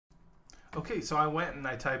Okay, so I went and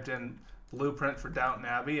I typed in blueprint for Downton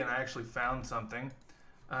Abbey and I actually found something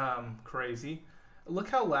crazy. Look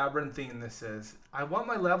how labyrinthine this is. I want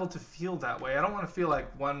my level to feel that way. I don't want to feel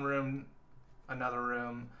like one room, another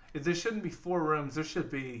room. If there shouldn't be 4 rooms, there should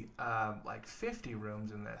be like 50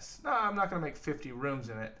 rooms in this. No, I'm not going to make 50 rooms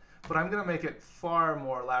in it, but I'm going to make it far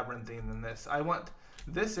more labyrinthine than this. I want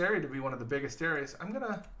this area to be one of the biggest areas. I'm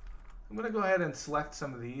gonna go ahead and select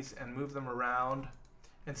some of these and move them around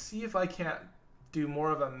and see if I can't do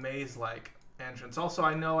more of a maze-like entrance. Also,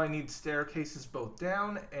 I know I need staircases both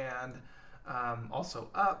down and also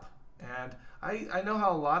up. And I know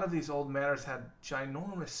how a lot of these old manors had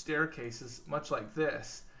ginormous staircases, much like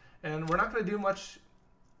this. And we're not going to do much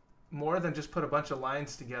more than just put a bunch of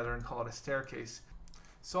lines together and call it a staircase.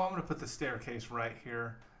 So I'm going to put the staircase right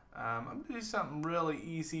here. I'm going to do something really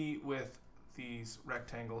easy with these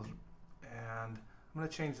rectangles, and I'm going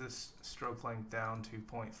to change this stroke length down to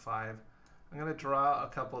 0.5. I'm going to draw a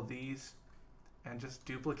couple of these and just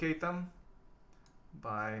duplicate them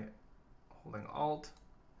by holding Alt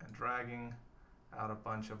and dragging out a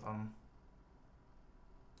bunch of them.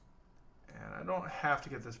 And I don't have to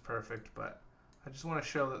get this perfect, but I just want to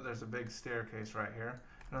show that there's a big staircase right here.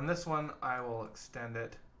 And on this one, I will extend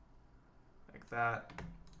it like that,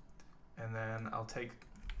 and then I'll take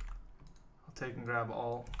and grab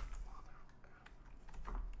all.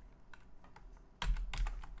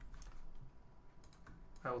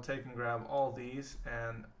 I will take and grab all these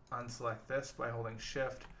and unselect this by holding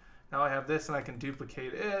Shift. Now I have this and I can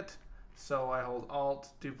duplicate it. So I hold Alt,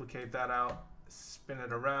 duplicate that out, spin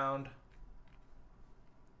it around,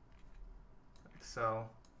 like so,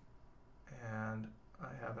 and I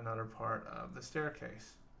have another part of the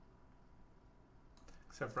staircase.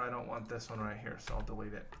 Except for I don't want this one right here, so I'll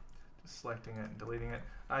delete it. Just selecting it and deleting it.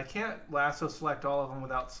 I can't lasso select all of them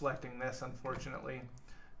without selecting this, unfortunately.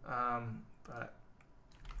 But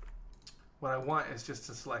what I want is just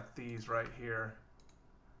to select these right here.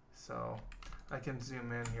 So I can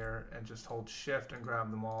zoom in here and just hold Shift and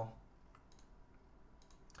grab them all,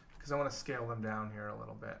 because I want to scale them down here a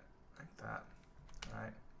little bit, like that. All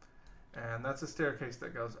right. And that's a staircase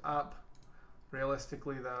that goes up.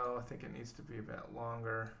 Realistically, though, I think it needs to be a bit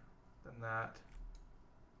longer than that.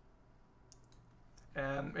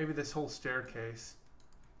 And maybe this whole staircase,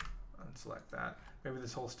 unselect that, maybe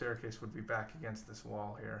this whole staircase would be back against this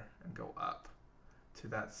wall here and go up to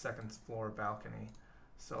that second floor balcony.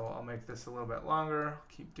 So I'll make this a little bit longer,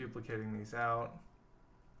 keep duplicating these out,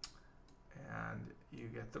 and you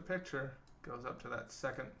get the picture. Goes up to that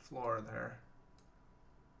second floor there,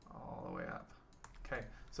 all the way up. Okay,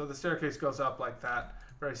 so the staircase goes up like that.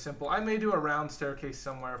 Very simple. I may do a round staircase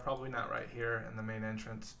somewhere, probably not right here in the main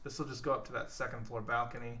entrance. This will just go up to that second floor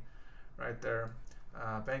balcony right there.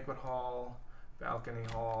 Banquet hall, balcony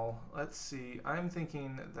hall. Let's see, I'm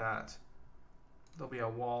thinking that there'll be a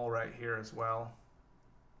wall right here as well,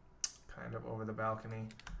 kind of over the balcony,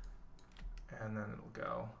 and then it'll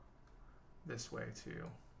go this way too,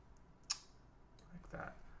 like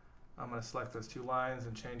that. I'm going to select those 2 lines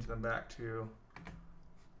and change them back to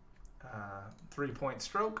 3-point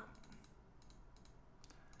stroke.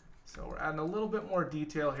 So we're adding a little bit more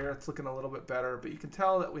detail here. It's looking a little bit better, but you can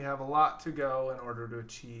tell that we have a lot to go in order to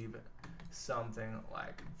achieve something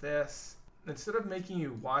like this. Instead of making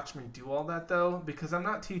you watch me do all that though, because I'm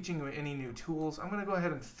not teaching you any new tools, I'm going to go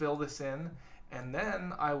ahead and fill this in, and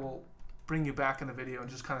then I will bring you back in the video and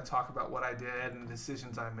just kind of talk about what I did and the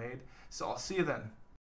decisions I made. So I'll see you then.